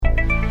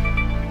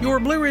Your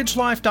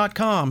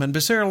BlueRidgeLife.com and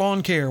Becerra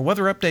Lawncare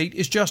weather update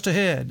is just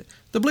ahead.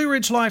 The Blue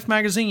Ridge Life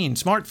magazine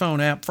smartphone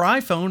app for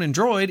iPhone and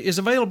Droid is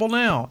available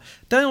now.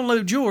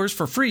 Download yours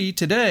for free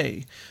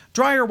today.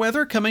 Drier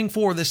weather coming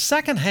for the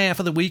second half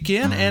of the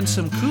weekend and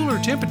some cooler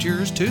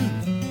temperatures too.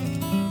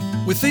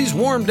 With these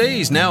warm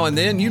days now and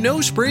then, you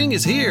know spring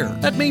is here.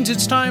 That means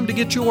it's time to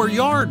get your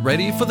yard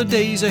ready for the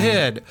days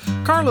ahead.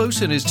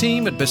 Carlos and his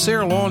team at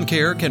Becerra Lawn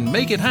Care can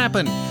make it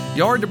happen.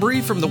 Yard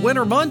debris from the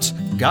winter months?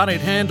 Got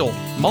it handled.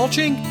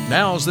 Mulching?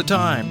 Now's the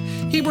time.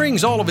 He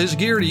brings all of his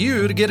gear to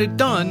you to get it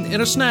done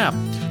in a snap.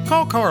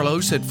 Call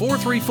Carlos at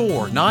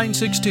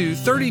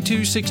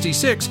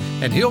 434-962-3266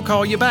 and he'll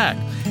call you back.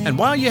 And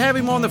while you have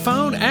him on the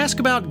phone, ask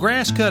about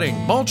grass cutting,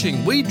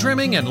 mulching, weed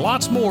trimming, and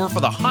lots more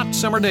for the hot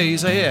summer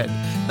days ahead.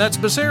 That's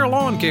Becerra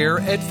Lawn Care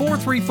at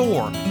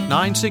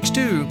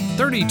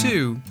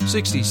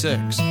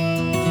 434-962-3266.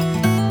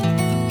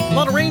 A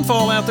lot of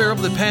rainfall out there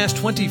over the past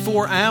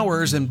 24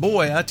 hours, and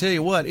boy, I tell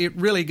you what, it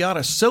really got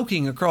us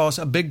soaking across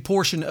a big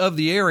portion of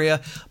the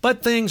area,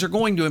 but things are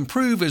going to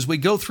improve as we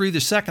go through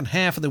the second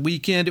half of the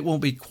weekend. It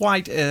won't be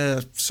quite,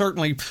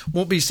 certainly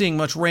won't be seeing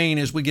much rain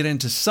as we get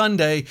into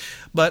Sunday,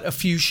 but a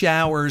few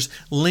showers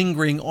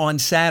lingering on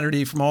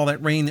Saturday from all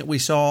that rain that we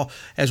saw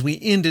as we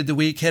ended the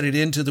week, headed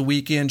into the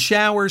weekend.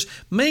 Showers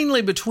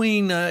mainly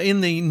between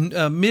in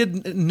the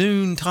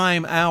mid-noon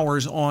time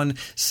hours on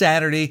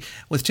Saturday,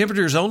 with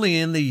temperatures only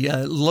in the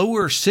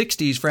lower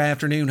 60s for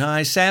afternoon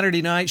highs.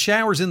 Saturday night,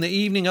 showers in the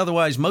evening,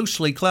 otherwise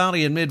mostly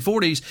cloudy and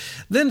mid-40s.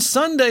 Then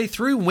Sunday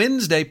through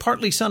Wednesday,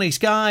 partly sunny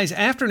skies.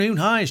 Afternoon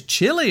highs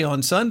chilly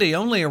on Sunday,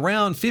 only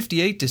around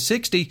 58 to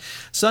 60.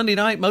 Sunday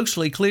night,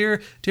 mostly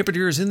clear.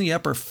 Temperatures in the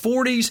upper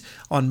 40s.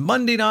 On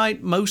Monday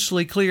night,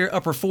 mostly clear,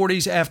 upper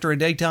 40s after a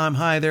daytime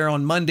high there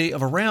on Monday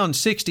of around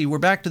 60. We're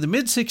back to the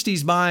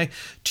mid-60s by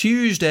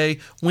Tuesday.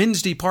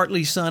 Wednesday,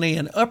 partly sunny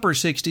and upper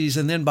 60s.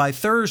 And then by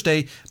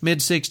Thursday,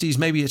 mid-60s,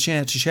 maybe a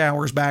chance of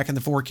showers back in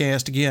the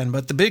forecast again.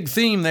 But the big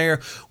theme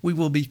there, we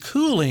will be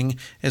cooling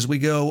as we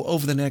go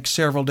over the next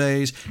several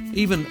days,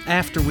 even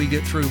after we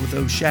get through with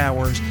those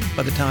showers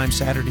by the time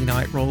Saturday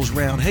night rolls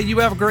around. Hey, you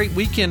have a great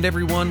weekend,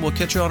 everyone. We'll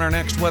catch you on our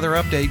next weather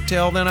update.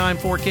 Till then, I'm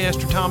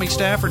forecaster Tommy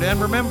Stafford,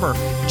 and remember,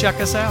 check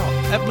us out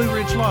at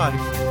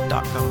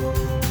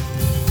BlueRidgeLife.com.